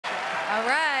All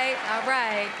right, all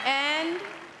right. And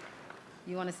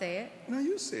you want to say it? No,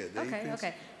 you said that. Okay,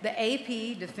 okay. The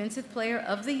AP Defensive Player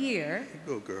of the Year,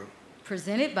 Go, girl.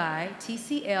 presented by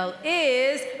TCL,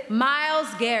 is Myles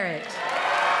Garrett.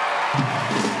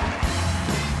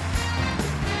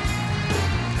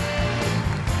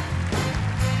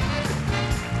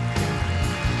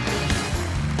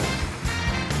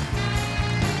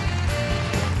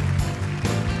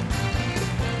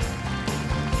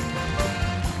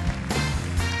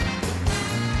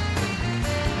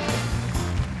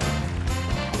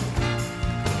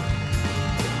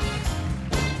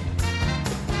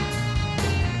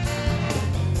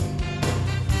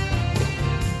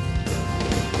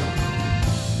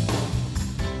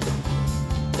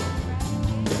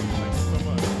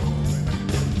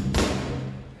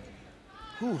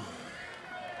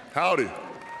 Howdy.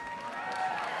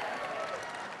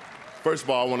 First of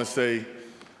all, I want to say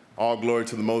all glory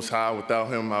to the Most High. Without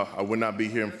him, I would not be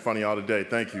here in front of y'all today.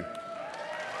 Thank you.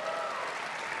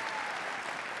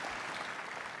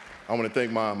 I want to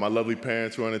thank my lovely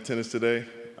parents who are in attendance today.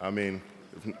 I mean,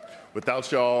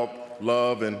 without y'all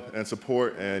love and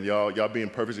support and y'all being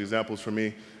perfect examples for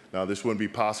me, this wouldn't be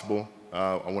possible.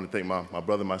 I want to thank my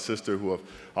brother and my sister who have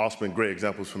also been great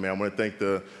examples for me. I want to thank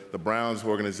the Browns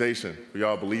organization for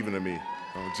y'all believing in me.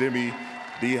 Jimmy,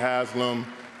 D. Haslam,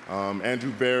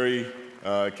 Andrew Berry,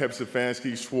 Kevin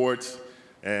Stefanski, Schwartz,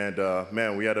 and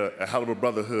man, we had a hell of a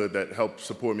brotherhood that helped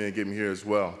support me and get me here as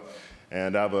well.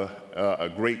 And I have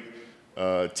a great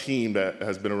team that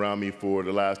has been around me for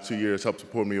the last 2 years, helped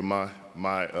support me with my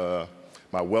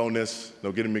wellness,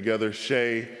 getting me together.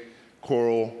 Shay,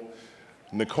 Coral,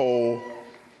 Nicole,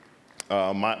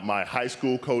 my high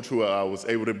school coach who I was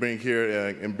able to bring here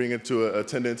and bring into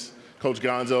attendance, Coach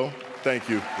Gonzo. Thank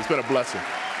you. It's been a blessing.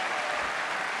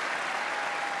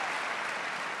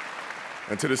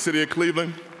 And to the city of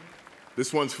Cleveland,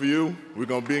 this one's for you. We're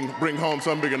going to bring home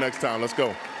something bigger next time. Let's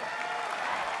go.